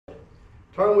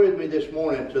Turn with me this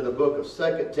morning to the book of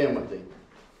 2 Timothy,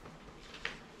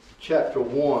 chapter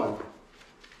 1,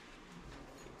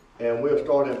 and we'll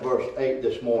start in verse 8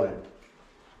 this morning.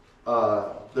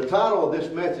 The title of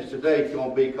this message today is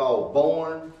going to be called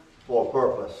Born for a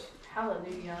Purpose.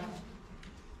 Hallelujah.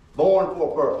 Born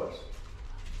for a purpose.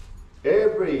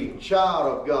 Every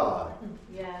child of God,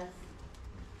 yes,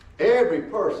 every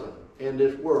person in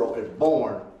this world is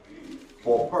born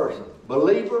for a person.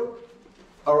 Believer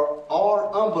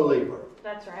or unbeliever.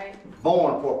 That's right.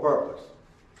 Born for a purpose.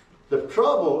 The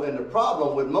trouble and the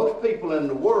problem with most people in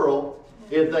the world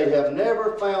is they have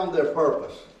never found their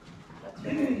purpose. That's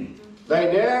right.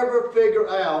 They never figure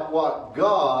out what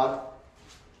God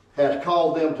has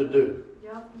called them to do.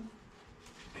 Yep.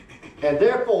 And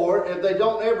therefore, if they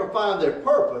don't ever find their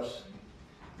purpose,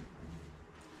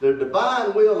 the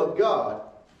divine will of God,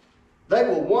 they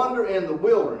will wander in the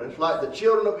wilderness like the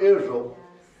children of Israel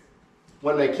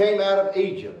when they came out of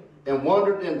Egypt and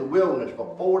wandered in the wilderness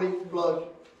for 40 plus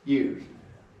years.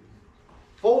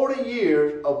 40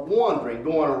 years of wandering,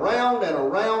 going around and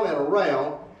around and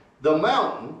around the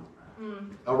mountain,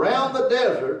 around the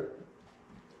desert,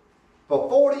 for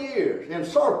 40 years in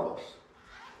circles.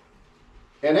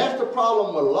 And that's the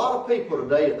problem with a lot of people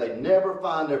today, is they never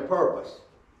find their purpose.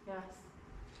 Yes.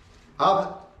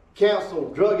 I've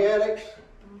counseled drug addicts,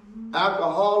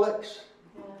 alcoholics,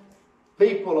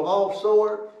 people of all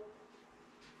sorts,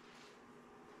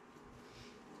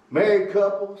 married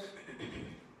couples,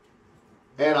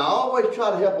 and I always try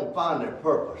to help them find their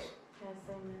purpose. Yes,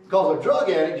 amen. Because a drug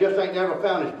addict just ain't never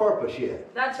found his purpose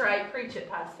yet. That's right. Preach it,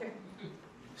 Pastor.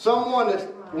 Someone that's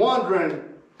wandering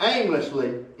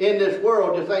aimlessly in this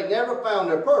world just ain't never found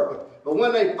their purpose. But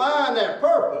when they find that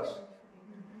purpose,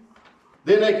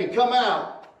 then they can come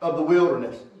out of the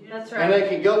wilderness. That's right. And they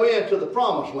can go into the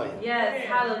promised land. Yes,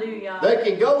 hallelujah. They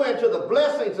can go into the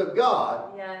blessings of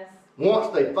God Yes. once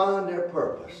they find their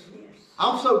purpose.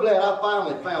 I'm so glad I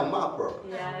finally found my purpose.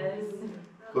 Yes.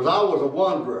 Because I was a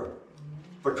wanderer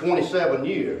for 27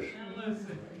 years.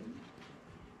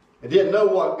 I didn't know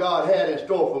what God had in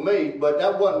store for me, but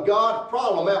that wasn't God's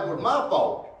problem. That was my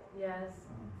fault. Yes.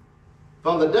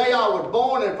 From the day I was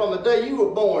born and from the day you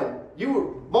were born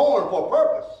for a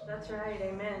purpose. That's right.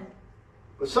 Amen.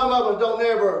 But some of us don't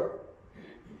ever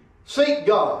seek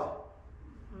God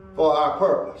for our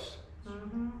purpose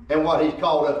and what He's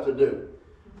called us to do.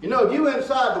 You know, if you're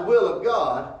inside the will of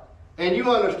God and you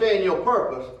understand your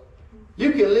purpose,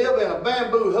 you can live in a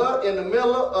bamboo hut in the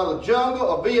middle of the jungle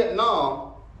of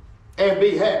Vietnam and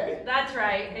be happy. That's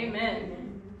right.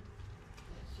 Amen.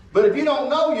 But if you don't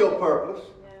know your purpose,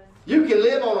 you can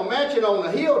live on a mansion on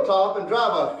a hilltop and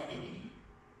drive a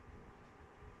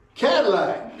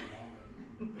Cadillac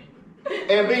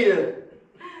and be the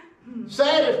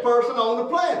saddest person on the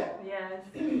planet. Yes.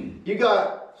 You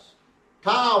got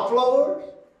tile floors,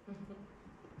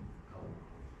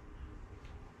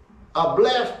 a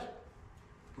blessed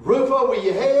roof over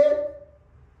your head,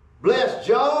 blessed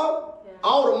job,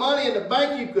 all the money in the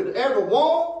bank you could ever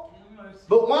want.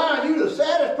 But why are you the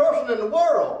saddest person in the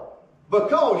world?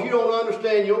 Because you don't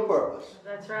understand your purpose.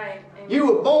 That's right. Amen. You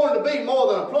were born to be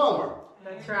more than a plumber.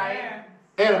 That's right.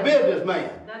 And a businessman.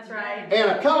 That's right.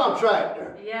 And a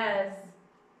contractor. Yes.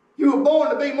 You were born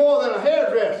to be more than a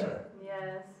hairdresser.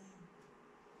 Yes.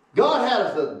 God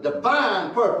has a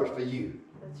divine purpose for you.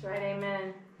 That's right.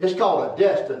 Amen. It's called a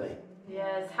destiny.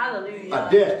 Yes. Hallelujah. A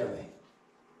destiny.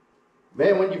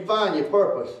 Man, when you find your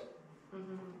purpose,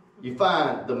 you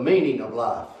find the meaning of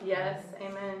life. Yes.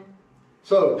 Amen.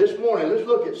 So this morning, let's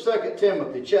look at 2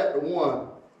 Timothy chapter 1,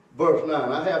 verse 9.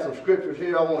 I have some scriptures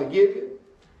here I want to give you.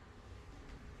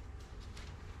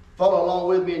 Follow along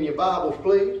with me in your Bibles,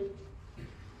 please.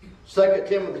 2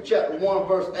 Timothy chapter 1,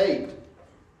 verse 8.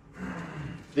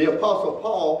 The Apostle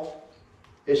Paul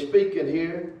is speaking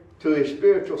here to his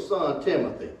spiritual son,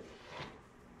 Timothy.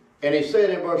 And he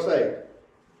said in verse 8,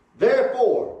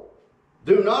 "Therefore,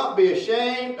 do not be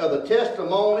ashamed of the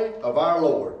testimony of our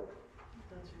Lord,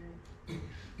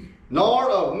 nor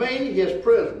of me, his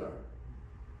prisoner,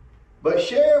 but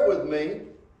share with me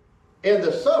in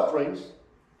the sufferings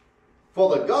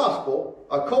for the gospel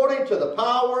according to the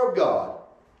power of God."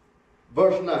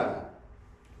 Verse 9.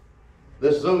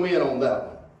 Let's zoom in on that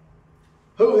one.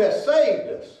 "Who has saved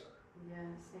us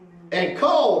and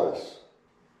called us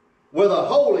with a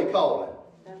holy calling."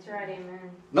 That's right.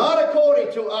 Amen. "Not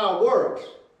according to our works."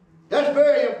 That's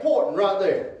very important right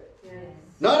there. Yes.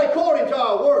 "Not according to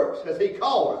our works has He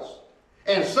called us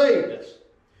and saved us,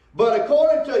 but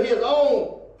according to His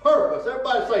own purpose."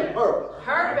 Everybody say purpose.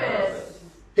 Purpose.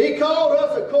 He called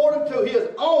us according to His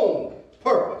own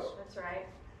purpose That's right.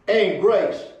 and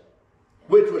grace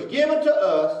which was given to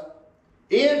us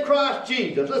in Christ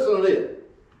Jesus, listen to this,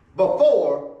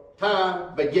 before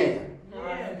time began.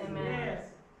 Yes. Amen.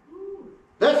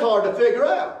 That's hard to figure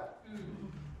out.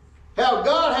 How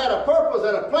God had a purpose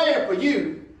and a plan for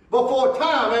you before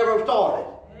time ever started.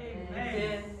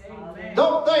 Yes.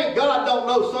 Don't think God don't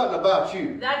know something about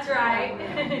you. That's right.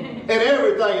 And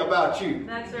everything about you.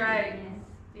 That's right.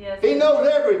 Yes. He knows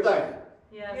everything.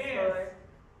 Yes, Lord.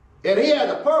 And He has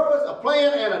a purpose, a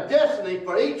plan, and a destiny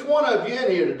for each one of you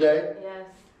in here today. Yes.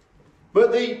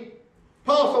 But the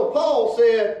Apostle Paul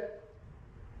said,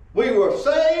 we were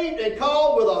saved and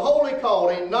called with a holy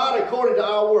calling, not according to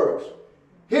our works.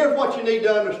 Here's what you need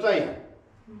to understand.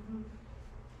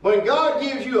 When God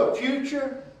gives you a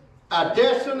future, a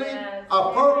destiny, Yes.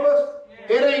 a purpose,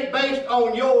 it ain't based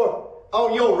on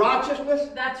your righteousness,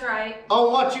 That's right.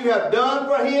 on what you have done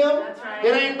for Him. That's right.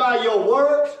 It ain't by your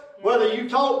works, whether you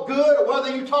talk good or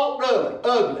whether you talk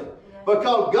ugly.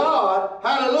 Because God,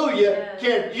 hallelujah,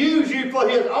 can use you for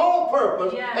His own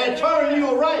purpose and turn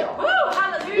you around. Woo,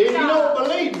 hallelujah. If you don't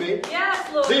believe me,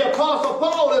 Yes, Lord. the Apostle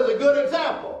Paul is a good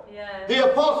example. Yes.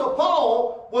 The Apostle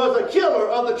Paul was a killer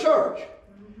of the church.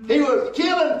 He was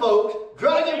killing folks,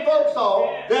 dragging folks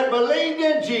off that believed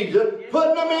in Jesus,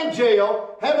 putting them in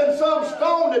jail, having some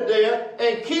stoned to death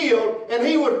and killed, and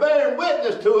he was bearing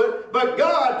witness to it, but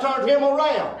God turned him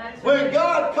around. That's When right.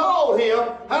 God called him,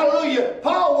 hallelujah,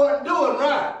 Paul wasn't doing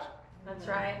right. That's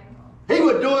right. He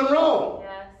was doing wrong.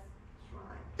 Yes.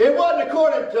 It wasn't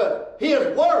according to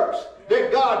his works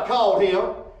that God called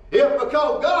him. It's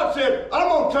because God said, I'm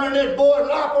going to turn this boy's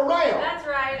life around. That's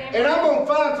right. Amen. And I'm going to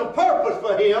find some purpose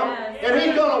for him. Yes. And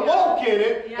he's going to walk in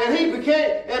it. Yes.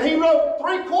 And he wrote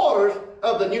 3/4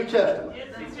 of the New Testament.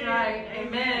 That's right.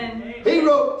 Amen. He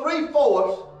wrote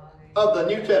 3/4 of the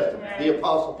New Testament, the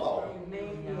Apostle Paul.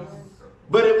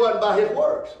 But it wasn't by his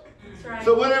works. That's right.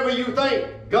 So whenever you think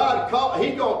God called,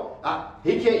 he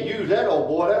can't use that old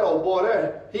boy. That old boy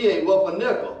there, he ain't worth a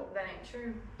nickel. That ain't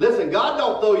true. Listen, God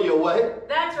don't throw you away.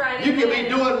 That's right. You can amen. be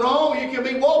doing wrong. You can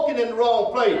be walking in the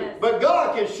wrong place. Yes. But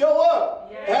God can show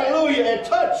up, Yes. hallelujah, and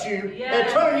touch you Yes. and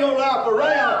turn your life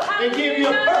around and give you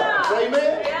a purpose.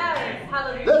 Amen? Yes.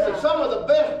 Hallelujah. Listen, some of the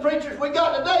best preachers we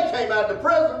got today came out of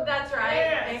prison. That's right.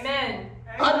 Yes. Amen.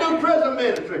 I do prison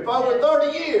ministry for over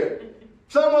 30 years.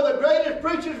 Some of the greatest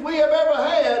preachers we have ever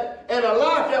had and a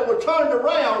life that was turned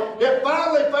around, that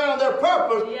finally found their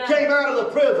purpose, Yes. came out of the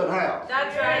prison house.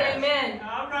 That's right. Amen.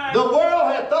 All right. The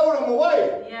world had thrown them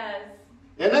away, Yes.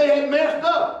 and they had messed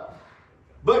up.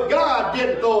 But God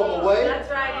didn't throw them away.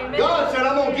 That's right. Amen. God said,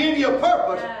 I'm going to give you a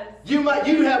purpose. Yes.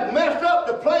 You have messed up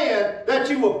the plan that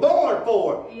you were born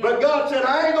for. Yes. But God said,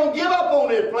 I ain't going to give up on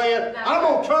this plan. That's I'm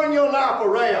going to turn your life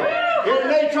around. Woo! And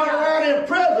they turn around in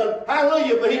prison,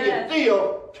 hallelujah, but He can Yes.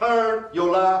 still turn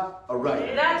your life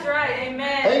around. That's right.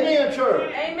 Amen. Amen,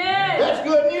 church. Amen. That's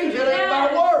good news. It ain't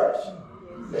by works.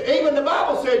 Even the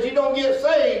Bible says you don't get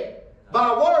saved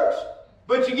by works,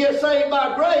 but you get saved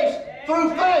by grace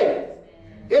through faith.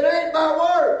 It ain't by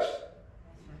works.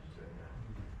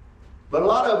 But a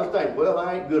lot of us think, well,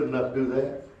 I ain't good enough to do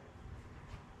that.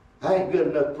 I ain't good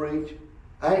enough to preach.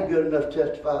 I ain't good enough to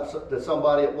testify to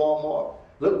somebody at Walmart.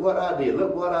 Look what I did.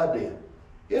 Look what I did.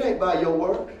 It ain't by your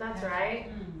works. That's right.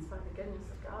 It's by the goodness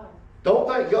of God. Don't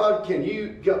think God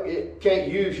can't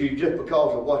use you just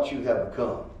because of what you have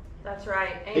become. That's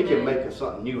right. Amen. He can make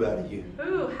something new out of you.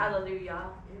 Ooh, hallelujah.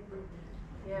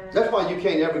 Yes. That's why you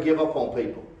can't ever give up on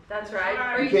people. That's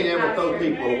right. You Preach can't it, ever throw Pastor.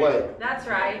 people away. That's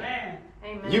right. Amen.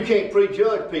 Amen. You can't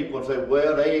prejudge people and say,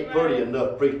 well, they ain't pretty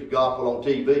enough to preach the gospel on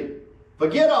TV.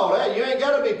 Forget all that. You ain't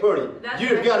got to be pretty. That's You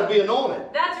just right. got to be anointed.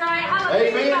 That's right.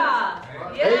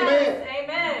 Hallelujah. Yes.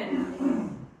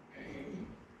 Amen.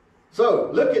 So,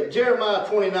 look at Jeremiah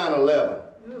 29:11.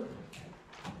 Ooh.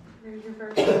 There's your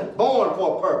verse. Born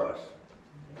for a purpose.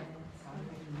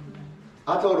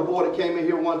 I told a boy that came in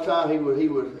here one time, he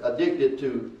was addicted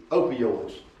to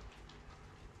opioids,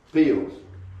 pills,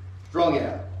 strung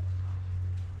out.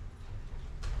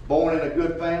 Born in a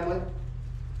good family,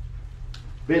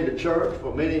 been to church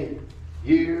for many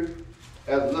years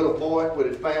as a little boy with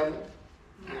his family.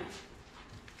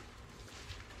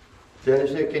 Daddy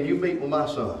said, can you meet with my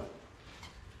son?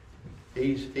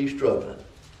 He's struggling.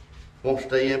 Won't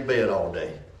stay in bed all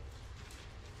day.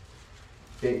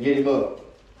 Can't get him up.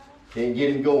 Can't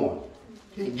get him going.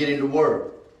 Can't get him to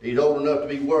work. He's old enough to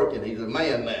be working. He's a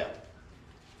man now.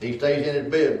 He stays in his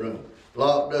bedroom,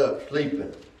 locked up,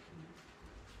 sleeping.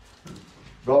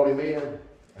 Brought him in,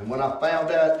 and when I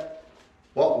found out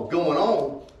what was going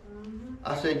on,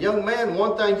 I said, young man,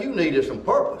 one thing you need is some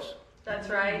purpose. That's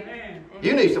right. Amen.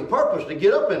 You need some purpose to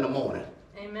get up in the morning.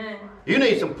 Amen. Amen. You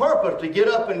need some purpose to get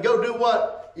up and go do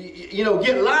what,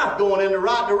 get life going in the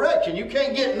right direction. You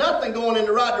can't get nothing going in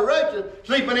the right direction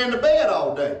sleeping in the bed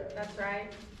all day. That's right.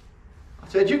 I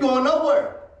said, you're going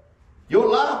nowhere. Your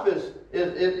life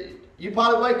is you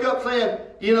probably wake up saying,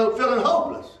 feeling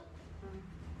hopeless.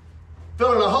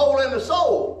 Feeling a hole in the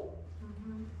soul.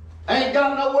 Ain't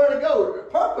got nowhere to go.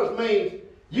 Purpose means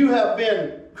you have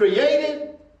been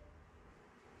created.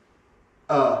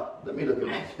 Let me look at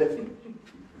my Stephanie.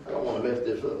 I don't want to mess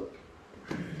this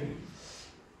up.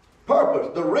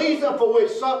 Purpose, the reason for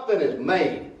which something is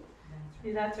made.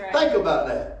 That's right. Think about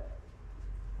that.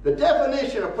 The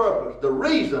definition of purpose, the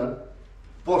reason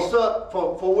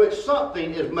for which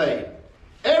something is made.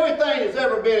 Everything that's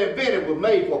ever been invented was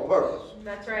made for a purpose.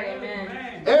 That's right,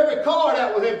 amen. Every car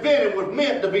that was invented was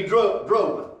meant to be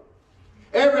driven.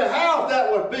 Every house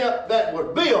that was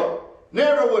built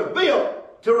never was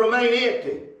built to remain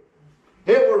empty.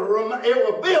 It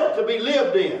was built to be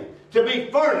lived in, to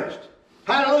be furnished.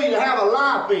 Hallelujah, to have a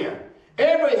life in.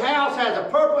 Every house has a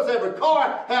purpose. Every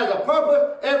car has a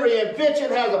purpose. Every invention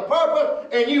has a purpose.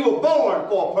 And you were born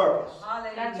for a purpose.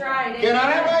 That's right. Can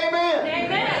I have amen?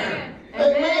 Amen.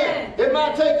 Amen. It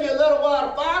might take you a little while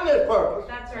to find this purpose.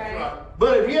 That's right.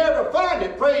 But if you ever find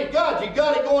it, praise God, you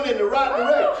got it going in the right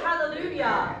direction.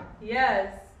 Hallelujah.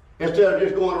 Yes. Instead of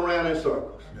just going around in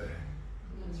circles.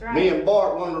 That's right. Me and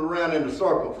Bart wandered around in the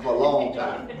circles for a long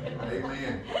time.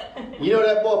 Amen. You know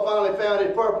that boy finally found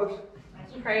his purpose?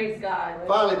 Praise God.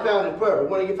 Finally found his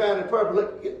purpose. When he found his purpose,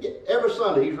 look, every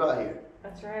Sunday he's right here.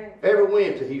 That's right. Every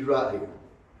Wednesday he's right here.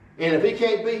 And if he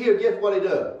can't be here, guess what he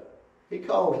does? He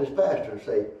calls his pastor and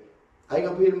say, I ain't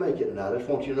going to be able to make it tonight. I just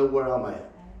want you to know where I'm at.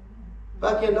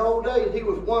 Back in the old days, he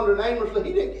was wandering aimlessly.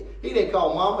 He didn't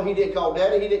call mama. He didn't call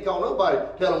daddy. He didn't call nobody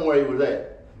to tell him where he was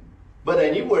at. But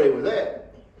they knew where he was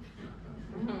at.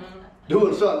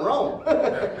 Doing something wrong.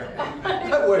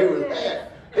 That's where he was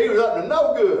at. He was up to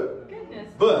no good.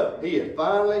 But he has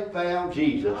finally found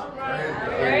Jesus.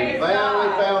 And he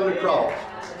finally found the cross.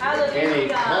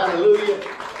 Hallelujah. Hallelujah.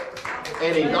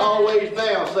 And he's always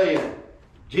now saying,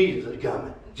 Jesus is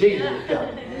coming. Jesus is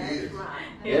coming.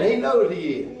 And he knows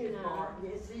he is.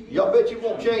 Y'all bet you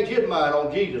won't change his mind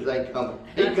on Jesus ain't coming.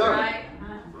 He's coming. Right.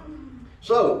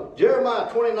 So, Jeremiah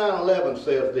 29:11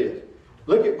 says this.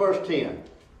 Look at verse 10.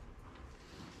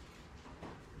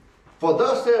 For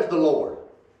thus says the Lord,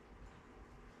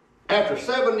 after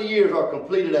 70 years are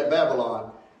completed at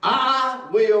Babylon, I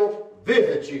will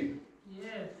visit you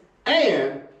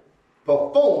and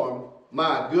perform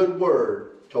my good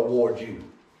word toward you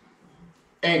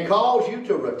and cause you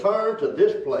to return to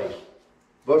this place.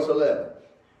 Verse 11.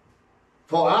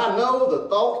 For I know the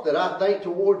thoughts that I think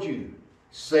toward you,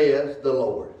 says the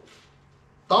Lord.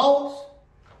 Thoughts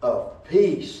of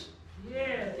peace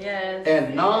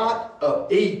and not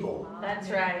of evil. That's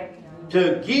right.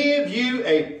 To give you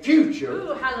a future.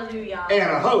 Ooh, hallelujah.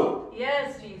 And a hope.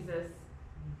 Yes, Jesus.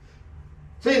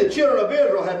 See, the children of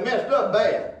Israel had messed up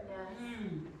bad.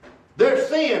 Yes. Their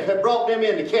sins had brought them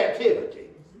into captivity.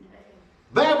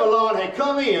 Babylon had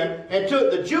come in and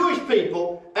took the Jewish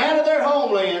people out of their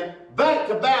homeland back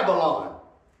to Babylon.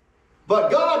 But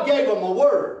God gave them a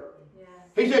word. Yes.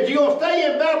 He said, you're going to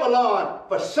stay in Babylon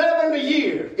for 70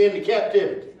 years into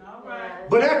captivity. All right.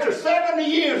 But after 70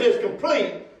 years is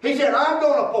complete, he said, I'm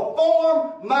going to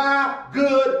perform my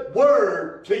good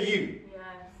word to you. Yes.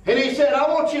 And he said, I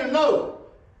want you to know,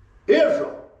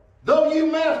 Israel, though you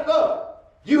messed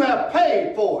up, you have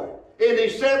paid for it in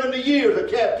these 70 years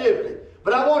of captivity.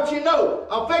 But I want you to know,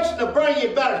 I'm fixing to bring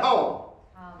you back home.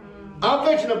 I'm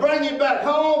fixing to bring you back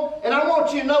home, and I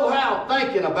want you to know how I'm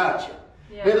thinking about you.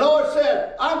 Yes. And the Lord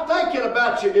said, I'm thinking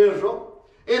about you, Israel.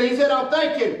 And he said, I'm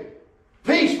thinking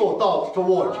peaceful thoughts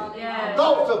toward you. Yes.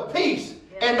 Thoughts of peace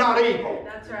and not evil.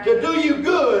 That's right. To do you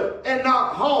good and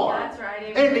not harm. That's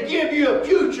right. And to give you a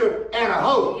future and a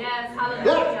hope. Yes, hallelujah.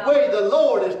 That's the way the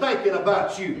Lord is thinking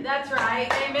about you. That's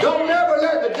right. Amen. Don't never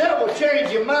let the devil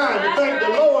change your mind That's to think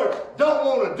right. the Lord don't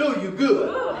want to do you good.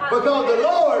 Ooh, because the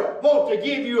Lord wants to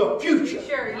give you a future.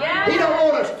 Sure, yes. He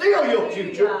don't want to steal your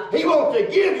future. He wants to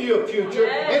give you a future.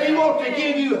 Yes. And he wants to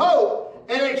give you hope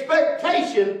and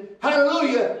expectation,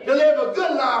 hallelujah, to live a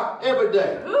good life every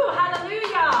day. Ooh,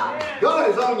 hallelujah. God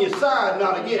is on your side,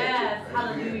 not against Yes, you.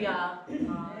 hallelujah.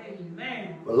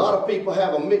 Amen. A lot of people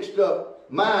have a mixed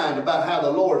up mind about how the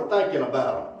Lord is thinking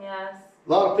about them. Yes. A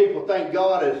lot of people think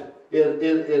God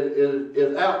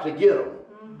is out to get them.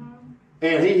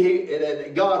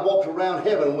 And God walks around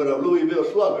heaven with a Louisville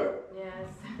slugger. Yes.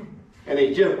 And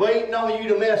he's just waiting on you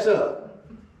to mess up.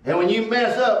 And when you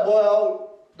mess up,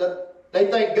 well, they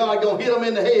think God going to hit them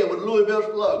in the head with a Louisville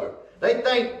slugger. They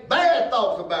think bad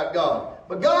thoughts about God.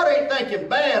 But God ain't thinking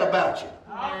bad about you.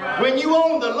 When you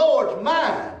own the Lord's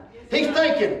mind, He's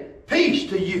thinking peace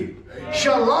to you,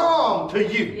 shalom to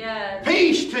you,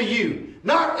 peace to you,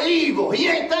 not evil. He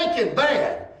ain't thinking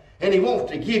bad. And He wants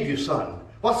to give you something.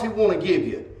 What's He want to give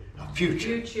you? A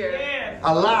future.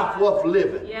 A life worth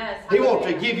living. He wants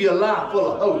to give you a life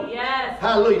full of hope.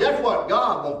 Hallelujah. That's what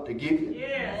God wants to give you.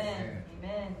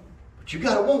 Amen. But you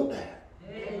got to want that.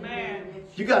 Amen.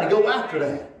 You got to go after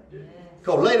that.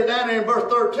 Because later down there in verse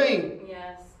 13,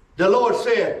 the Lord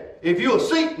said, if you'll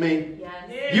seek me,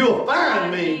 you'll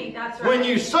find me when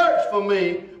you search for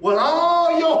me with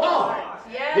all your heart.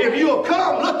 If you'll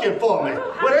come looking for me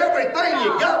with everything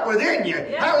you got within you.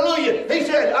 Hallelujah. He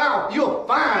said, you'll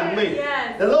find me.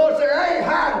 The Lord said, I ain't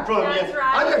hiding from you.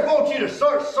 I just want you to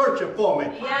searching for me.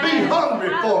 Be hungry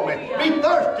for me. Be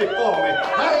thirsty for me.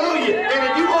 Hallelujah.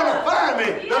 And if you want to find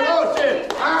me, the Lord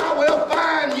said, I will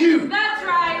find you. That's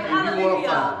right. If you want to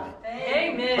find me.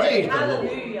 Amen. Praise the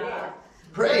Lord.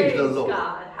 Praise the Lord.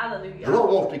 God. Hallelujah. The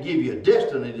Lord wants to give you a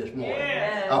destiny this morning.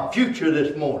 A future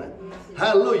this morning.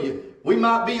 Hallelujah. We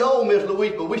might be old, Miss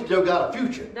Louise, but we still got a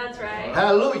future. That's right.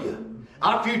 Hallelujah.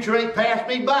 Our future ain't passed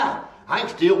me by. I can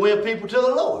still win people to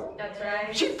the Lord. That's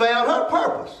right. She found her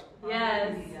purpose.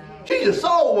 Yes. She's a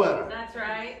soul winner. That's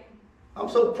right. I'm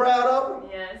so proud of her.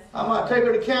 Yes. I might take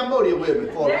her to Cambodia with me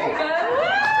for There you go.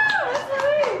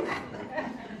 Woo!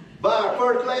 That's buy her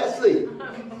first class seat.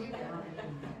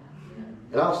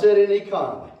 And I'll sit in the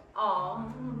economy. Aw.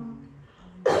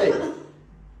 Hey.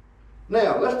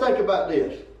 Now, let's think about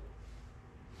this.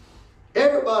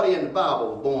 Everybody in the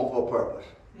Bible was born for a purpose.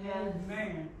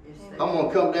 Amen. I'm going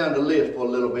to come down the list for a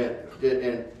little bit,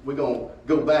 and we're going to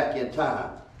go back in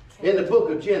time. In the book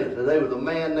of Genesis, there was a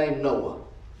man named Noah.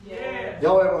 Yes.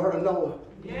 Y'all ever heard of Noah?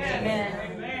 Yes.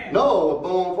 Amen. Noah was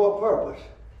born for a purpose.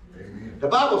 Amen. The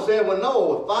Bible said when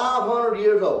Noah was 500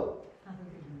 years old,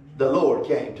 the Lord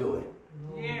came to him.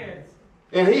 Yes.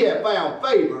 And he had found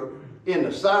favor in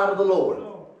the sight of the Lord.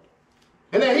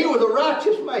 And then he was a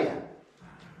righteous man.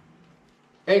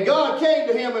 And God came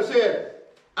to him and said,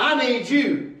 I need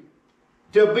you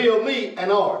to build me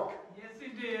an ark. Yes, He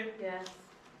did. Yes.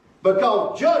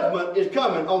 Because judgment is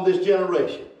coming on this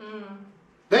generation.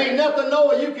 There ain't nothing,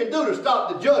 Noah, you can do to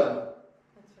stop the judgment.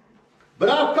 That's right. But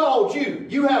I've called you.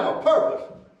 You have a purpose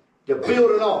to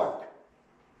build an ark.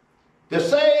 To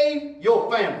save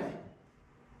your family.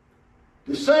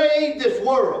 To save this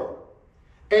world.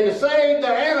 And to save the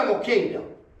animal kingdom.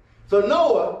 So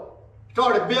Noah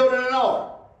started building an ark.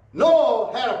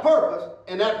 Noah had a purpose,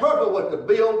 and that purpose was to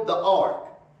build the ark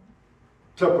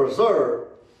to preserve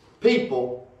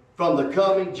people from the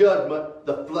coming judgment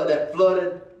that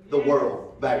flooded the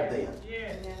world back then.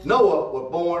 Noah was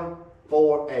born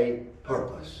for a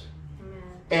purpose.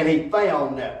 And he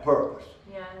found that purpose.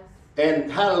 And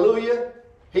hallelujah,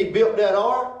 he built that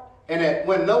ark, and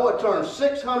when Noah turned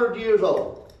 600 years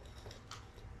old,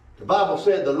 the Bible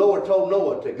said the Lord told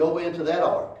Noah to go into that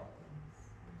ark.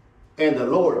 And the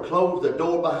Lord closed the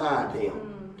door behind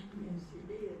him.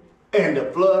 And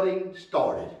the flooding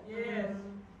started.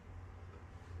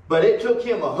 But it took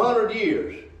him 100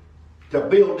 years to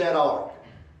build that ark.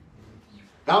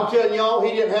 Now, I'm telling y'all,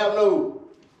 he didn't have no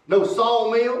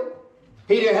sawmill.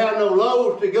 He didn't have no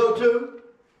Lowe's to go to.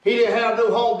 He didn't have no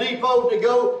Home Depot to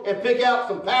go and pick out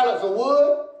some pallets of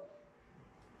wood.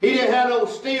 He didn't have no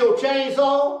steel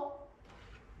chainsaw.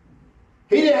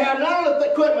 He didn't have none of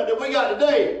the equipment that we got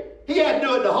today. He had to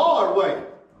do it the hard way.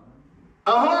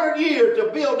 100 years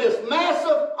to build this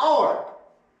massive ark.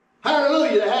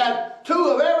 Hallelujah. That had 2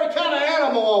 of every kind of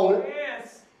animal on it.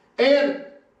 Yes. And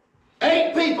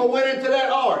 8 people went into that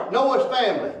ark. Noah's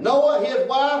family. Noah, his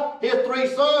wife, his 3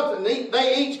 sons, and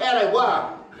they each had a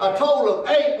wife. A total of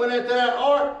 8 went into that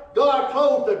ark. God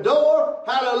closed the door.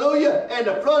 Hallelujah. And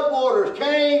the floodwaters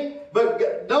came.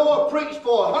 But Noah preached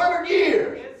for 100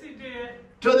 years. Yes, he did.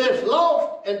 To this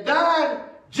lost and dying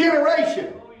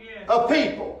generation of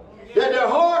people. That their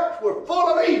hearts were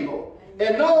full of evil.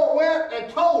 And Noah went and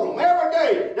told them every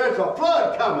day, there's a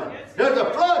flood coming. There's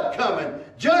a flood coming.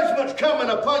 Judgment's coming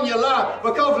upon your life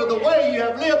because of the way you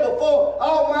have lived before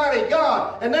Almighty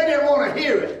God. And they didn't want to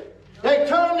hear it. They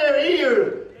turned their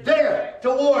ears deaf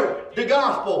toward the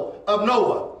gospel of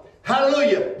Noah.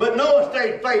 Hallelujah. But Noah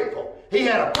stayed faithful. He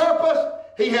had a purpose.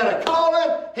 He had a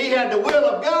calling. He had the will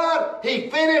of God. He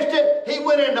finished it. He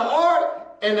went in the ark.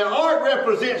 And the ark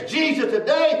represents Jesus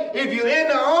today. If you're in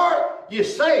the ark, you're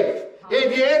safe.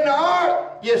 If you're in the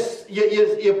ark,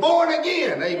 you're born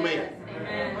again. Amen.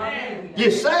 Amen.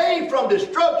 You're saved from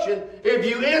destruction if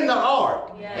you're in the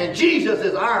ark. Yes. And Jesus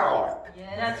is our ark. Yes.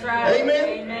 That's right.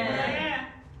 Amen. Amen.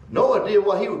 Noah did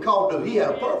what he was called to do. He had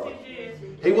a purpose.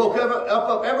 He woke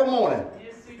up every morning.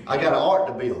 Yes, he did. I got an art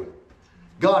to build.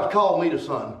 God called me to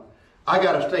something. I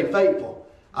got to stay faithful.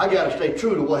 I got to stay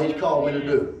true to what He's called me to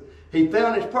do. He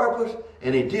found his purpose,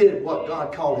 and he did what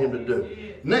God called him to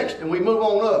do. Next, and we move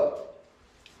on up,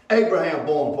 Abraham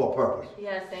born for a purpose.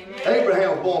 Yes, amen.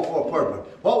 Abraham was born for a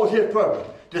purpose. What was his purpose?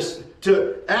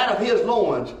 Out of his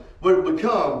loins would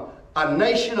become a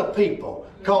nation of people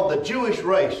called the Jewish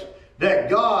race that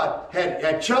God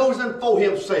had chosen for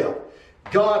Himself.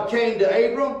 God came to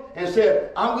Abram and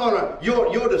said,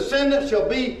 your descendants shall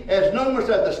be as numerous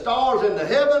as the stars in the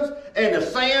heavens and the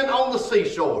sand on the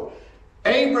seashore.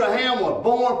 Abraham was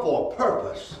born for a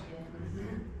purpose.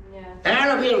 Yes.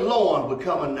 Out of his loins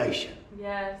become a nation.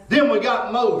 Yes. Then we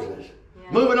got Moses.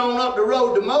 Yes. Moving on up the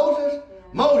road to Moses,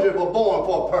 Moses was born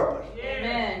for a purpose.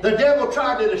 Amen. The devil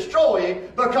tried to destroy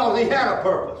him because he had a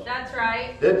purpose. That's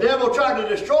right. The devil tried to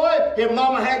destroy him. His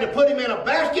mama had to put him in a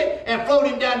basket and float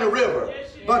him down the river.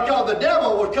 Because the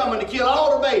devil was coming to kill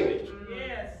all the babies.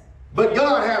 Yes. But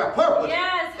God had a purpose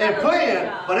and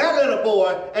plan for that little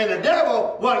boy, and the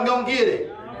devil wasn't going to get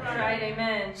him. That's right,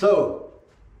 amen. So,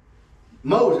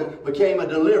 Moses became a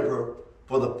deliverer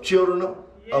for the children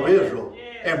of Israel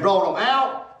and brought them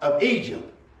out of Egypt.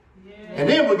 And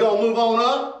then we're going to move on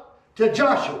up to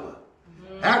Joshua.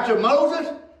 After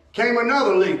Moses came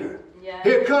another leader.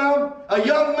 Here come a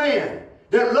young man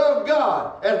that loved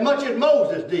God as much as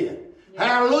Moses did.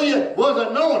 Hallelujah, was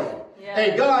anointed.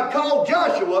 And God called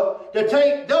Joshua to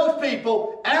take those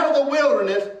people out of the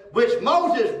wilderness, which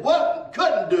Moses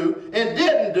couldn't do and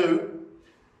didn't do.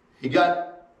 He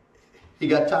got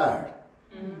tired.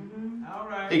 All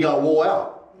right. He got wore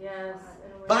out. Yes.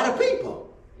 By the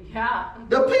people. Yeah.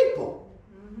 The people.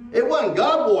 It wasn't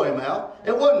God wore him out.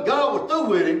 It wasn't God was through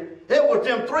with him. It was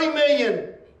them 3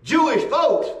 million Jewish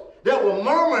folks that were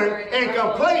murmuring and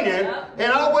complaining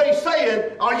and always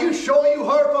saying, are you sure you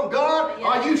heard from God?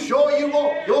 Are you sure you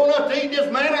want us to eat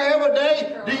this manna every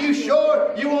day? Do you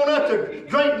sure you want us to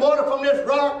drink water from this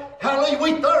rock? Hallelujah,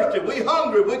 we thirsty, we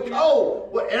hungry, we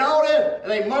cold, and all that.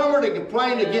 And they murmured and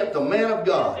complained against the man of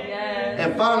God.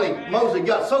 And finally, Moses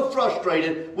got so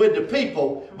frustrated with the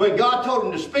people, when God told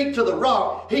him to speak to the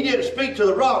rock, he didn't speak to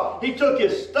the rock. He took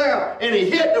his staff and he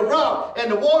hit the rock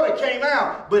and the water came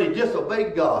out, but he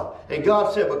disobeyed God. And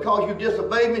God said, because you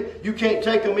disobeyed me, you can't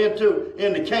take them into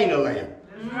Canaan land.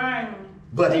 That's right.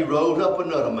 But he rose up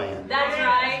another man. That's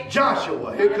right.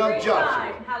 Joshua. Here comes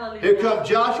Joshua. Hallelujah. Here comes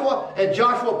Joshua. And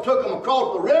Joshua took them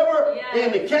across the river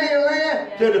into Canaan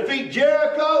land to defeat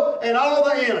Jericho and all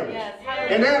the enemies.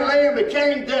 And that land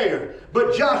became theirs.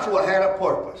 But Joshua had a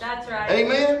purpose. That's right.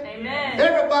 Amen? Amen.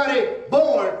 Everybody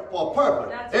born for a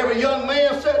purpose. That's every young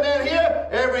man sitting in here,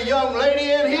 every young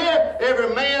lady in here,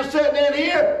 every man sitting in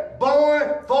here,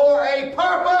 born for a purpose.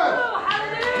 Oh,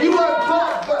 hallelujah. You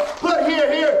weren't put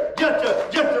here just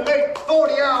to make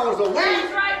 40 hours a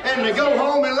week and to go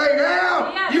home and lay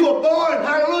down. Yes. You were born,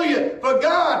 hallelujah, for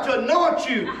God to anoint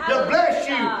you, to bless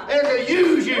you, and to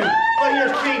use you for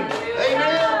His kingdom.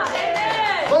 Amen?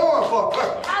 Amen. Born for a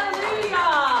purpose. Hallelujah.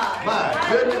 My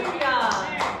goodness.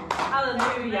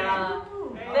 Hallelujah.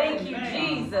 Thank you,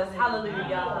 Jesus.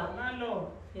 Hallelujah. My Lord.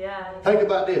 Yes. Think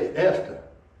about this, Esther.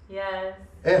 Yes.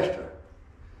 Esther.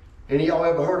 Any of y'all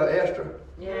ever heard of Esther?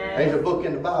 Yes. There's a book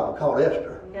in the Bible called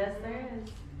Esther. Yes, there is.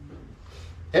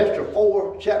 Esther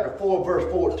chapter 4,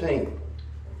 verse 14.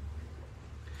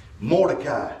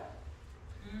 Mordecai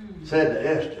said to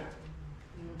Esther,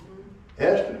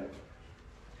 Esther,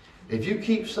 if you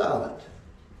keep silent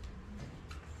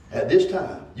at this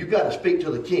time, you got to speak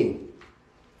to the king.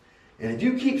 And if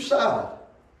you keep silent,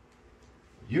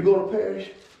 you're going to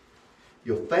perish.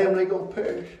 Your family going to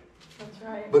perish. That's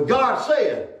right. But God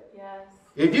said, Yes.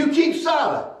 if you keep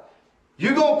silent,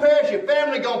 you're going to perish, your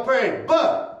family going to perish.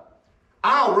 But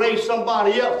I'll raise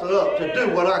somebody else up to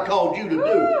do what I called you to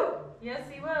do. Yes,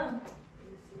 He will.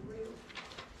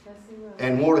 Yes, He will.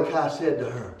 And Mordecai said to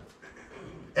her,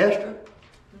 Esther,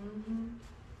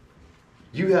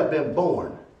 you have been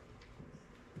born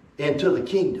into the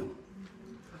kingdom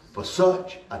for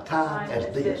such a time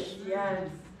as this. Yes.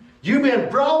 You've been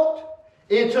brought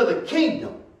into the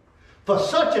kingdom for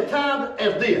such a time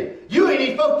as this. You ain't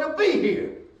even supposed to be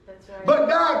here. That's right. But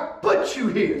God put you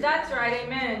here. That's right.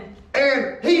 Amen.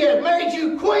 And He has made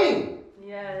you queen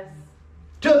Yes.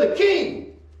 to the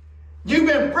king. You've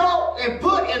been brought and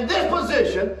put in this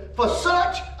position for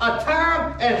such a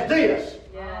time as this.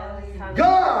 Yes.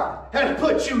 God has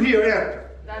put you here,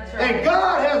 Esther. That's right. And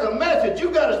God has a message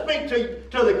you got to speak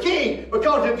to the king,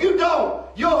 because if you don't,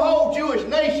 your whole Jewish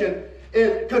nation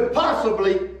could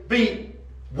possibly be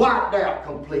wiped out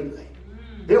completely.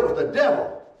 It was the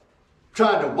devil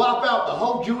trying to wipe out the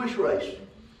whole Jewish race.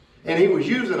 And he was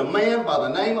using a man by the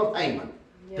name of Haman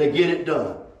to get it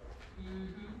done.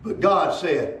 But God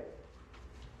said,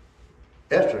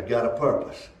 Esther's got a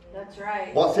purpose. That's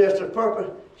right. What's Esther's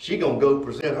purpose? She's going to go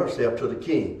present herself to the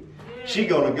king. She's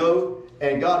going to go,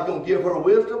 and God's going to give her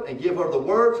wisdom and give her the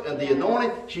words and the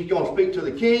anointing. She's going to speak to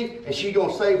the king, and she's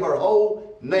going to save her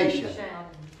whole nation.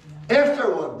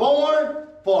 Esther was born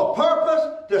for a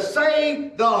purpose to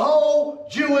save the whole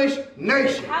Jewish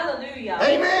nation. Hallelujah.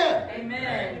 Amen.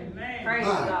 Amen. Amen. Praise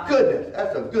My God. goodness,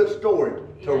 that's a good story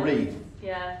to read.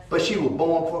 Yes. But she was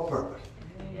born for a purpose.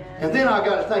 Yes. And then I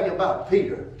got to think about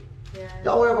Peter. Yes.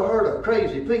 Y'all ever heard of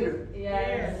crazy Peter?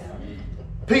 Yes.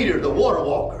 Peter, the water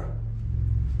walker.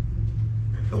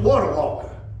 The water walker.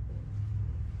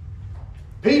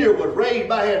 Peter was raised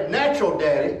by his natural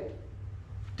daddy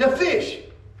to fish.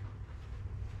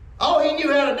 All he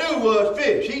knew how to do was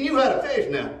fish. He knew how to fish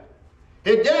now.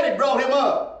 His daddy brought him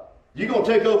up. You're going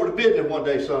to take over the business one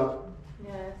day, son.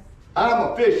 Yes.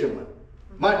 I'm a fisherman.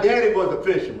 My daddy was a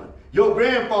fisherman. Your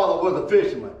grandfather was a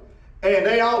fisherman. And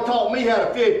they all taught me how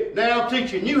to fish. Now I'm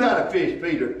teaching you how to fish,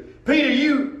 Peter. Peter,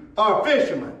 you are a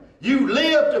fisherman. You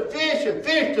live to fish and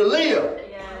fish to live.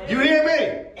 Yes. You hear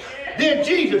me? Then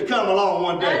Jesus come along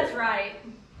one day. That's right.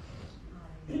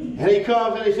 And he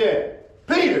comes and he said,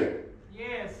 Peter,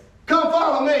 Yes. come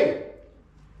follow me. Yes,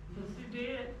 he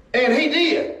did. And he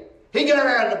did. He got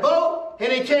out of the boat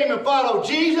and he came and followed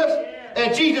Jesus.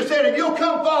 And Jesus said, if you'll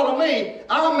come follow me,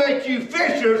 I'll make you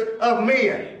fishers of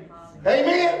men.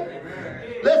 Amen?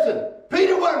 Listen,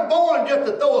 Peter wasn't born just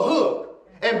to throw a hook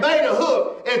and bait a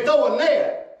hook and throw a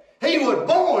net. He was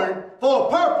born for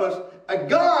a purpose.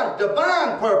 God's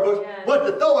divine purpose was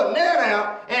to throw a net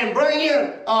out and bring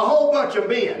in a whole bunch of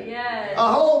men. Yes.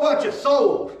 A whole bunch of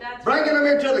souls. That's Bringing them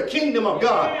into the kingdom of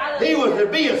God. He was to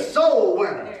be a soul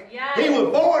winner. Yes. He was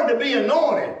born to be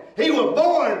anointed. He was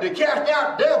born to cast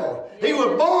out devils. He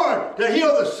was born to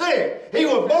heal the sick. He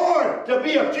was born to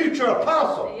be a future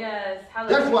apostle. Yes.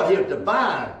 That's what his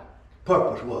divine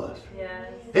purpose was.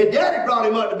 Yes. His daddy brought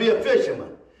him up to be a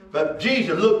fisherman. But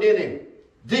Jesus looked in him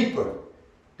deeper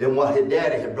than what his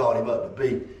daddy had brought him up to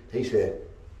be. He said,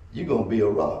 you're going to be a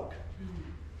rock.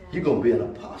 You're going to be an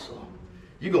apostle.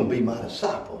 You're going to be my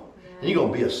disciple. And you're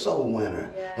going to be a soul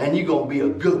winner. And you're going to be a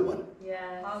good one.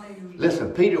 Yes.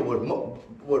 Listen, Peter was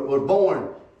born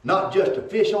not just to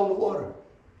fish on the water.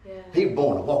 Yes. He was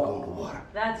born to walk on the water.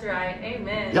 That's right.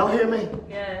 Amen. Y'all hear me?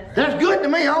 Yes. That's good to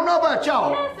me. I don't know about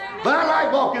y'all. Yes, amen. But I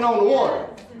like walking on the water.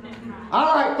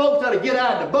 I like folks that'll get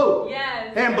out of the boat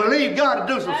Yes. and believe God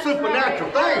to do some That's supernatural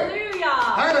right. things.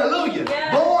 Hallelujah. Hallelujah.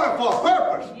 Yes. Born for a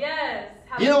purpose. Yes.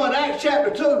 You know, in Acts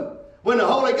chapter 2, when the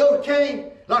Holy Ghost came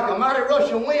like a mighty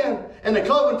rushing wind, and the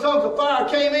cloven tongues of fire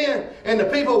came in, and the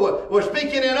people were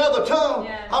speaking in other tongues.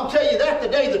 Yes. I'm telling you, that's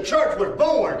the day the church was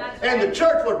born. That's and right. the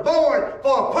church was born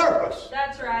for a purpose.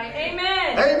 That's right.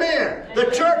 Amen. Amen. The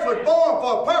church was born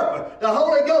for a purpose. The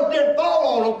Holy Ghost didn't fall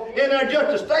on them in there just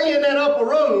to stay in that upper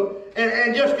room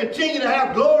and just continue to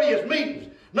have glorious meetings.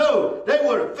 No, they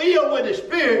were filled with the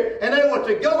Spirit, and they were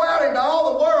to go out into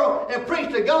all the world and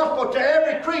preach the gospel to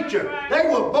every creature. They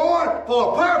were born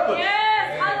for a purpose.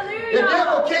 Yes. Hallelujah. The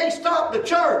devil can't stop the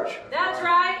church. That's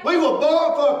right. We were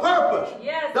born for a purpose.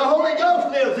 Yes. The Holy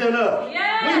Ghost lives in us.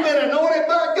 Yes. We've been anointed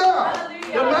by God.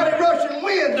 Hallelujah. The mighty rushing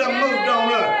wind done moved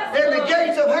on us. Yes. And the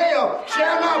gates of hell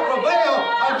shall not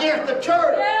prevail against the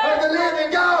church of the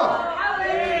living God.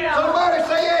 Hallelujah. Somebody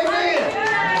say amen.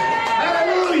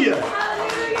 Hallelujah.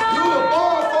 Hallelujah. You were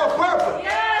born for a purpose.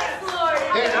 Yes, Lord.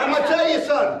 And I'm going to tell you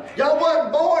something. Y'all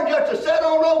wasn't born just to sit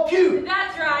on no pew.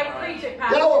 That's right. Preach it,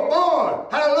 Pastor. Y'all were born,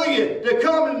 hallelujah, to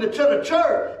come into the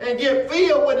church and get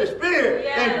filled with the Spirit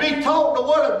and be taught the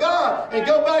Word of God and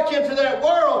go back into that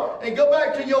world and go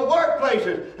back to your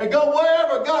workplaces and go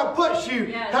wherever God puts you,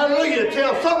 hallelujah, to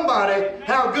tell somebody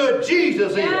how good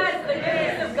Jesus is. Yes, the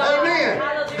goodness of God. Amen.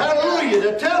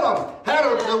 Hallelujah. To tell them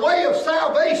how the way of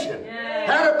salvation,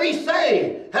 how to be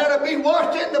saved, how to be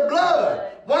washed in the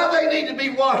blood, why they need to be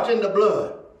washed in the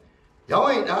blood.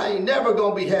 I ain't never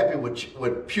going to be happy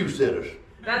with pew sitters.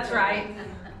 That's right.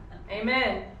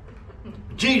 Amen.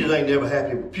 Jesus ain't never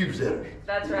happy with pew sitters.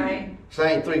 That's right.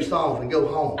 Sing 3 songs and go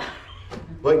home.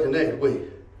 Wait till next week.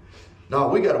 No,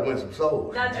 we got to win some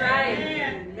souls. That's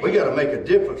right. We got to make a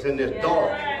difference in this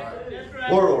dark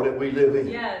world that we live in.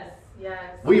 Yes. Yes.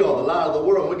 We are the light of the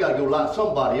world. We got to go light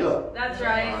somebody up. That's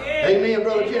right. Amen,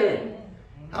 Brother Jerry.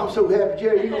 I'm so happy,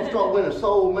 Jerry. You're going to start winning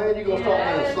souls, man. You're going to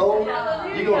start winning souls.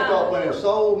 You're going to start winning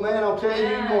souls, man. I'm telling you,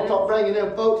 you're going to start bringing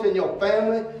them folks in your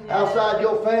family, outside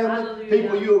your family,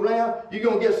 people you around. You're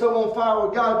going to get so on fire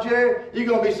with God, Jerry. You're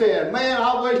going to be saying, man,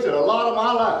 I wasted a lot of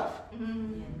my life.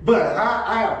 But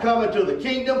I have come into the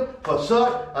kingdom for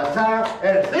such a time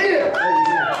as this.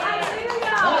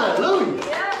 Hallelujah.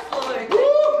 Yes, Lord.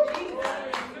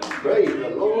 Woo. Praise the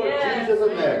Lord Yes. Jesus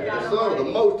of Nazareth, the Son of the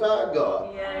Most High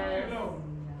God. Yes.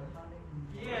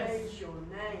 Yes. Your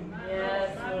name.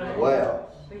 Yes, Lord. Wow.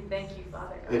 We thank you,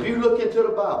 Father God. If you look into the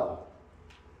Bible,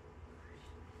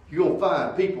 you're going to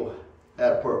find people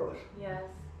had a purpose, Yes.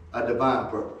 a divine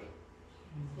purpose.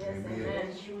 Yes,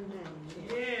 amen. Your name.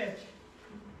 Yes.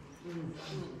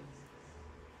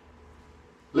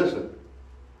 Listen,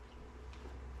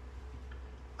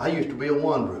 I used to be a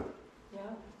wanderer. Yeah.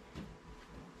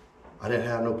 I didn't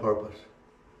have no purpose.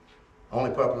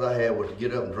 Only purpose I had was to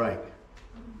get up and drink,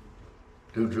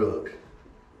 do drugs,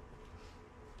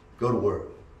 go to work,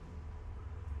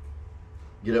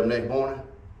 get up next morning,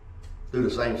 do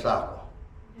the same cycle.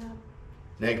 Yeah.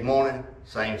 Next morning,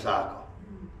 same cycle.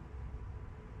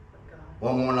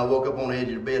 One morning I woke up on the edge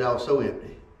of the bed, I was so empty.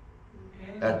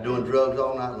 After doing drugs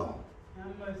all night long.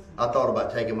 I thought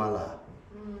about taking my life.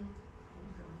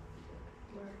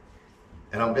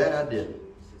 And I'm glad I didn't.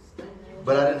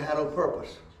 But I didn't have no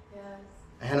purpose.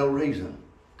 I had no reason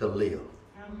to live.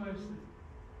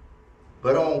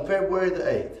 But on February the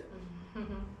 8th,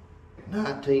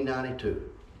 1992,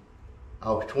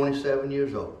 I was 27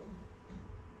 years old.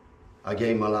 I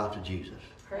gave my life to Jesus.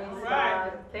 Praise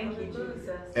God. Thank you,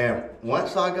 Jesus. And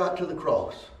once I got to the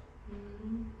cross,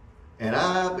 and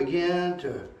I began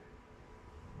to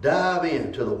dive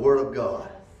into the Word of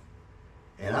God,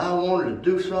 and I wanted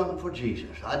to do something for Jesus.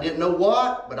 I didn't know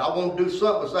what, but I wanted to do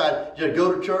something besides just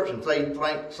go to church and sing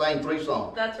 3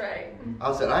 songs. That's right.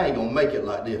 I said, I ain't going to make it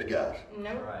like this, guys.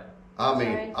 Nope. I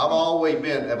mean, right. I've always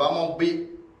been, if I'm going to be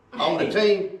on the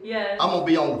team, Yes. I'm going to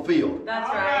be on the field. That's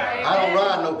right. I don't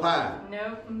ride no pine.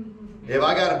 Nope. If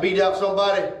I got to beat out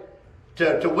somebody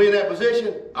to win that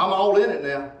position, I'm all in it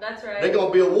now. That's right. There's going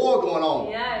to be a war going on.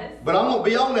 Yes. But I'm going to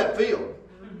be on that field.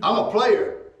 I'm a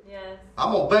player. Yes.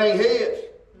 I'm going to bang heads.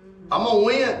 I'm going to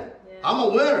win. Yes. I'm a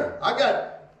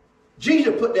winner.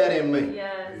 Jesus put that in me.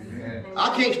 Yes. Amen.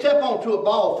 I can't step onto a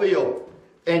ball field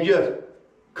and just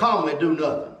calmly do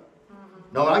nothing.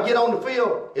 No, when I get on the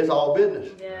field, it's all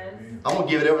business. Yes. I'm going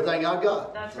to give it everything I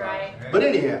got. That's right. But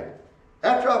anyhow,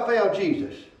 after I found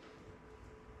Jesus,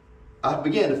 I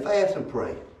began to fast and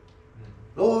pray.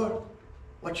 Lord,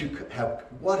 what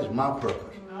is my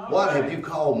purpose? What have you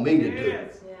called me to do?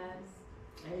 Yes. Yes.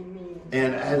 Amen.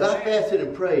 And as I fasted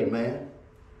and prayed, man,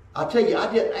 I tell you,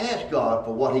 I didn't ask God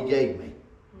for what He gave me.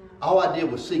 No. All I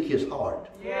did was seek His heart.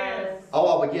 Yes.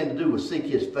 All I began to do was seek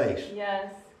His face.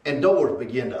 Yes. And doors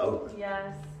began to open.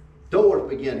 Yes. Doors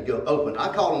began to go open.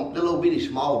 I call them little bitty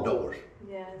small doors.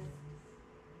 Yes.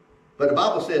 But the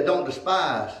Bible said, don't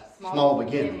despise small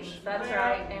beginnings. That's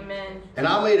right. Amen. And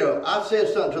I said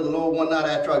something to the Lord one night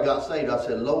after I got saved. I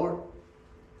said, Lord,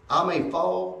 I may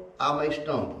fall, I may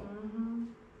stumble.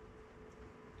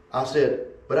 I said,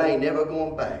 but I ain't never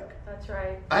going back. That's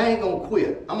right. I ain't going to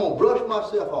quit. I'm going to brush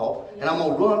myself off and I'm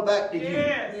going to run back to you.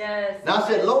 Yes. Yes. And I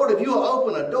said, Lord, if you'll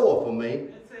open a door for me,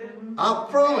 That's it. I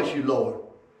promise you, Lord,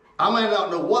 I may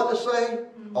not know what to say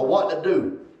or what to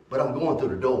do, but I'm going through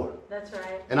the door. That's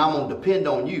right. And I'm going to depend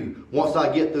on you once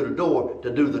I get through the door to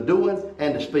do the doing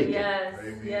and the speaking. Yes.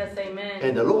 Amen. Yes. Amen.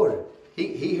 And the Lord,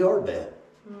 He heard that.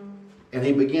 And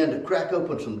He began to crack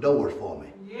open some doors for me.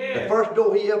 Yes. The first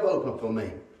door He ever opened for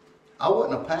me. I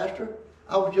wasn't a pastor.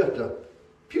 I was just a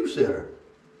pew sitter.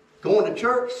 Going to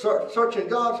church, searching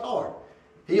God's heart.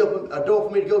 He opened a door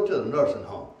for me to go to the nursing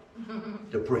home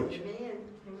to preach.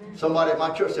 Amen. Somebody at my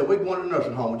church said, we're going to the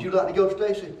nursing home. Would you like to go,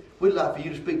 Stacey? We'd like for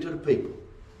you to speak to the people.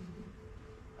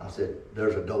 I said,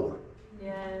 there's a door.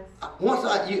 Yes.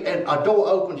 And a door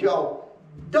opens, y'all,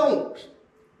 don't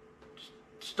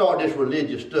start this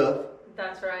religious stuff.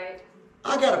 That's right.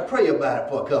 I got to pray about it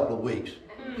for a couple of weeks.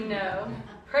 No.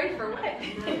 Pray for what?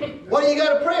 What do you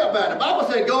got to pray about? The Bible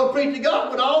said go and preach the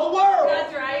gospel to all the world.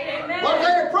 That's right. Amen. What's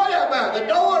there to pray about? The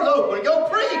door's open. Go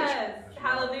preach. Yes.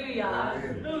 Hallelujah.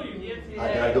 Hallelujah. Yes,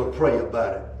 I got to go pray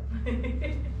about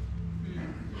it.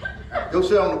 Go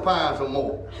sit on the pine some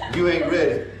more. You ain't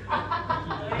ready.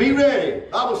 Be ready.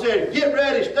 Bible said get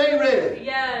ready, stay ready.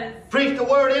 Yes. Preach the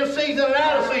word in season and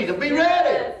out of season. Be ready.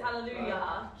 Yes.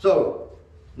 Hallelujah. So,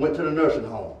 went to the nursing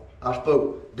home. I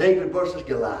spoke David versus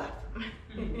Goliath.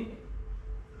 I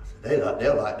said,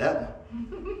 they'll like that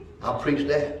one. I'll preach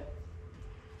that.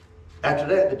 After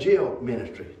that, the jail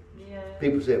ministry. Yes.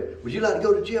 People said, would you like to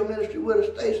go to jail ministry with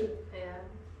us, Stacey? Yeah.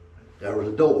 There was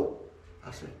a door.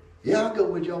 I said, yeah, I'll go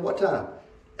with you. What time?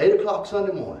 8 o'clock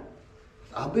Sunday morning.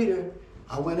 I'll be there.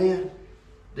 I went in.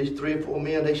 These 3 or 4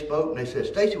 men, they spoke, and they said,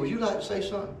 Stacey, would you like to say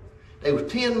something? There was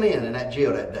 10 men in that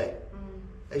jail that day.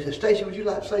 They said, Stacey, would you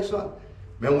like to say something?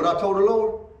 Remember what I told the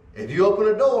Lord? If you open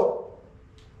the door,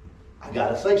 I got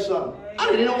to say something.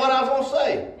 I didn't know what I was going to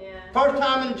say. Yeah. First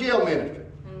time in the jail ministry.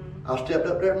 I stepped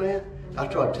up there, man. I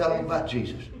started telling them about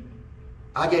Jesus.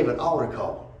 I gave an altar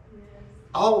call.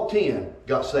 All 10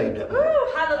 got saved that morning.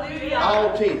 Woo, hallelujah.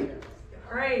 All 10.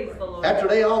 Praise the Lord. After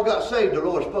they all got saved, the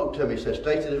Lord spoke to me and said,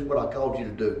 Stacey, this is what I called you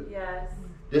to do. Yes.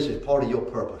 This is part of your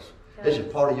purpose. This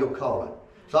is part of your calling.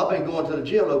 So I've been going to the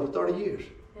jail over 30 years.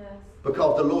 Yes.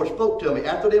 Because the Lord spoke to me.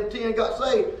 After them 10 got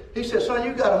saved, He said, son,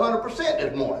 you got 100%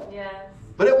 this morning. Yes.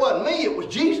 But it wasn't me, it was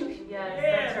Jesus. Yes.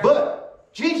 That's right.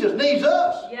 But Jesus needs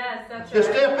us yes, that's to right.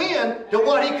 step in to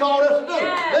what He called us to do.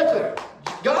 Yes. Listen,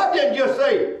 God didn't just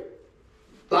say,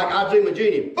 like I dream a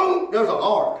genie, boom, there's an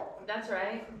ark. That's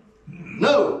right.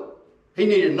 No, He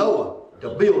needed Noah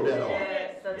to build that ark.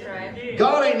 Yes, that's right.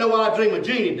 God ain't no I dream a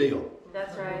genie deal.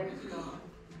 That's right.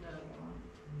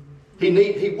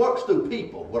 He works through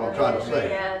people, what I'm trying to say.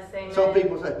 Yes, amen. Some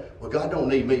people say, well, God don't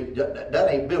need me. That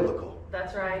ain't biblical.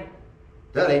 That's right.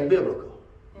 That ain't biblical.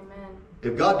 Amen.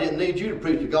 If God didn't need you to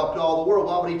preach the gospel to all the world,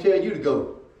 why would He tell you to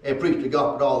go and preach the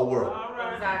gospel to all the world?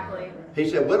 Exactly. He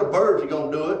said, well, the birds are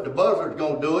going to do it. The buzzard's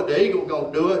going to do it. The eagle's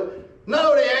going to do it.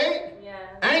 No, they ain't. Yes.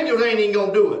 Angels ain't even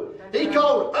going to do it. He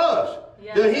called us,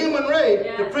 the human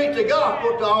race, to preach the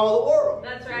gospel to all the world.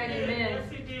 That's right. Amen.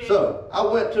 So I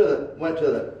went to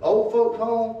the old folks'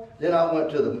 home, then I went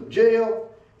to the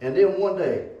jail, and then one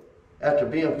day, after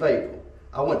being faithful,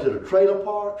 I went to the trailer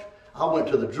parks, I went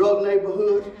to the drug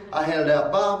neighborhoods, I handed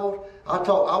out Bibles, I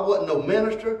wasn't no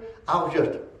minister, I was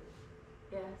just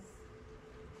Yes.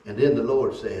 And then the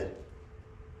Lord said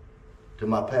to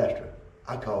my pastor,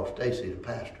 I called Stacey the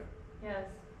pastor. Yes.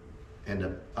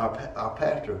 And our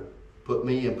pastor put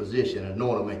me in position and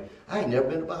anointed me. I ain't never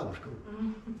been to Bible school.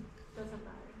 Doesn't matter.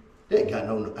 They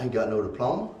ain't got no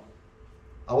diploma.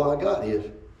 All I got is,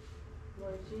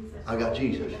 Lord Jesus. I got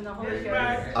Jesus. And the Holy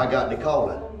Ghost. I got the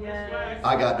calling. Yes.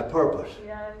 I got the purpose.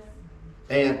 Yes.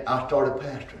 And I started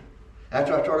pastoring.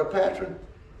 After I started pastoring,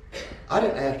 I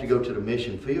didn't ask to go to the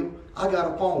mission field. I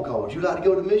got a phone call. Would you like to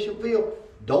go to the mission field?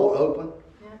 Door open.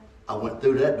 Yeah. I went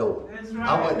through that door.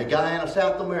 I went to Guyana,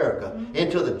 South America,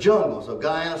 into the jungles of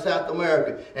Guyana, South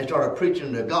America, and started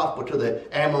preaching the gospel to the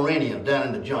Amerindians down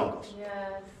in the jungles. Yes.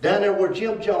 Down there where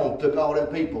Jim Jones took all them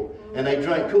people and they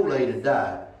drank Kool-Aid and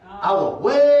died. I was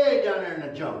way down there in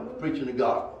the jungle preaching the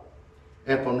gospel.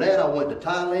 And from that I went to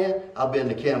Thailand, I've been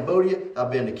to Cambodia,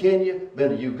 I've been to Kenya, been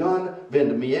to Uganda, been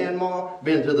to Myanmar,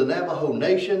 been to the Navajo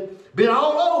Nation, been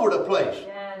all over the place.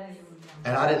 Yes.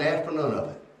 And I didn't ask for none of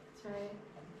it. That's right.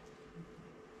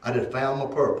 I just found my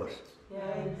purpose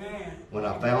Yes. when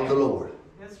I found the Lord.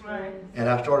 That's right. And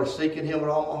I started seeking Him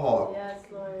with all my heart. Yes,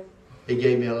 Lord. He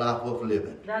gave me a life worth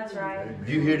living. That's right. If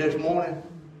you here this morning,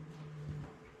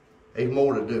 there's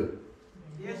more to do.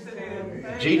 Yes, it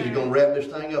is. Jesus is going to wrap this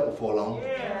thing up before long.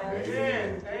 Yes,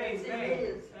 yes.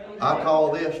 Amen. I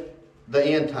call this the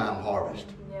end time harvest.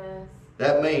 Yes.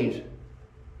 That means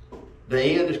the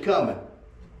end is coming.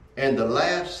 And the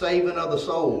last saving of the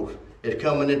souls is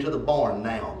coming into the barn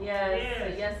now.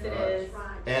 Yes. Yes, it is.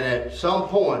 And at some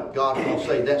point, God's going to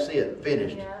say, that's it,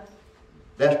 finished. Yeah.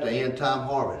 That's the end time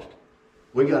harvest.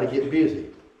 We got to get busy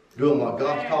doing what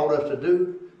God's called us to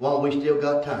do while we still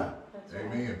got time. That's right.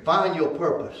 Amen. Find your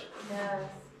purpose. Yes.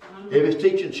 If it's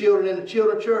teaching children in the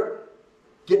children's church,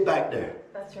 get back there.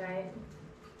 That's right.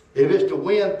 If it's to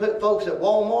win folks at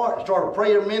Walmart, start a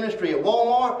prayer ministry at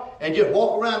Walmart and just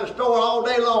walk around the store all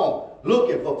day long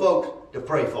looking for folks to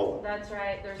pray for. That's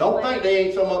right. There's Don't plenty. think they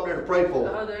ain't some up there to pray for.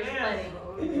 Oh, there's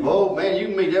plenty. Oh man, you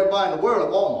can meet everybody in the world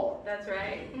at Walmart. That's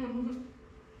right.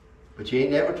 But you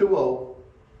ain't never too old,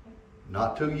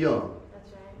 not too young.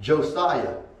 That's right.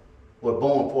 Josiah was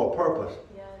born for a purpose.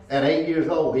 Yes. At 8 years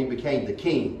old, he became the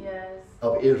king Yes.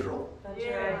 of Israel. That's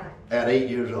Yeah. right. At 8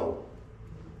 years old.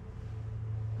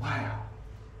 Wow.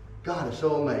 God is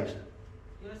so amazing.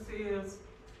 Yes, it is.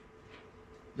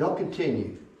 Y'all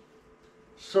continue.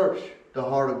 Search the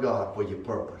heart of God for your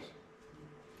purpose.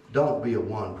 Don't be a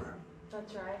wanderer.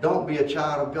 That's right. Don't be a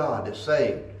child of God that's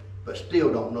saved, but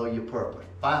still don't know your purpose.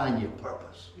 Find your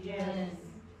purpose. Yes.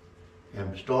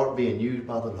 And start being used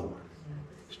by the Lord.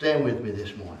 Stand with me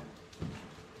this morning.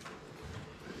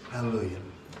 Hallelujah.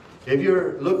 If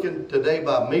you're looking today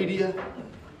by media,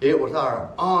 it was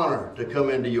our honor to come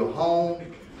into your home.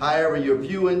 However you're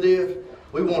viewing this,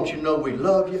 we want you to know we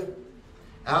love you.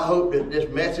 I hope that this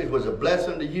message was a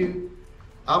blessing to you.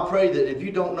 I pray that if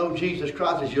you don't know Jesus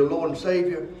Christ as your Lord and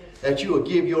Savior, that you will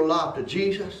give your life to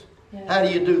Jesus. How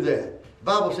do you do that? The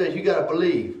Bible says you got to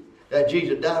believe that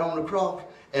Jesus died on the cross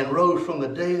and rose from the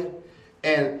dead.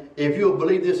 And if you'll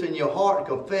believe this in your heart and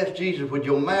confess Jesus with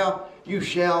your mouth, you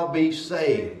shall be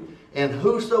saved. And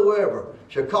whosoever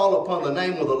shall call upon the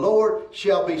name of the Lord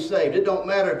shall be saved. It don't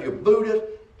matter if you're Buddhist,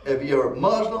 if you're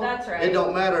Muslim. That's right. It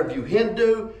don't matter if you're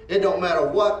Hindu. It don't matter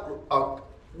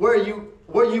where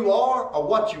you are or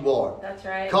what you are. That's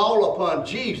right. Call upon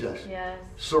Jesus. Yes.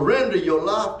 Surrender your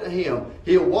life to Him.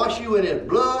 He'll wash you in His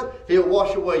blood. He'll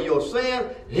wash away your sin.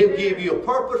 He'll give you a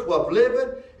purpose worth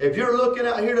living. If you're looking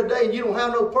out here today and you don't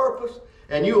have no purpose,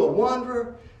 and you're a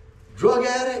wanderer, drug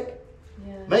addict,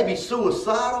 maybe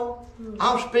suicidal,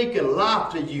 I'm speaking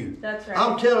life to you. That's right.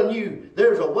 I'm telling you,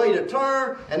 there's a way to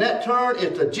turn, and that turn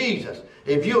is to Jesus.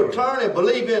 If you'll turn and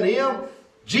believe in Him,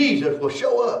 Jesus will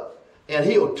show up, and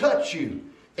He'll touch you,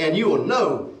 and you will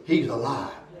know He's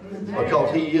alive.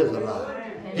 Because He is alive.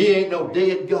 He ain't no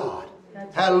dead God.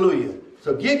 Hallelujah.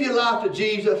 So give your life to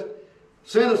Jesus.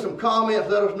 Send us some comments.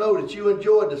 Let us know that you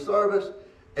enjoyed the service.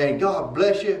 And God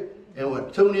bless you. And we'll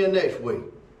tune in next week.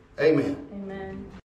 Amen. Amen.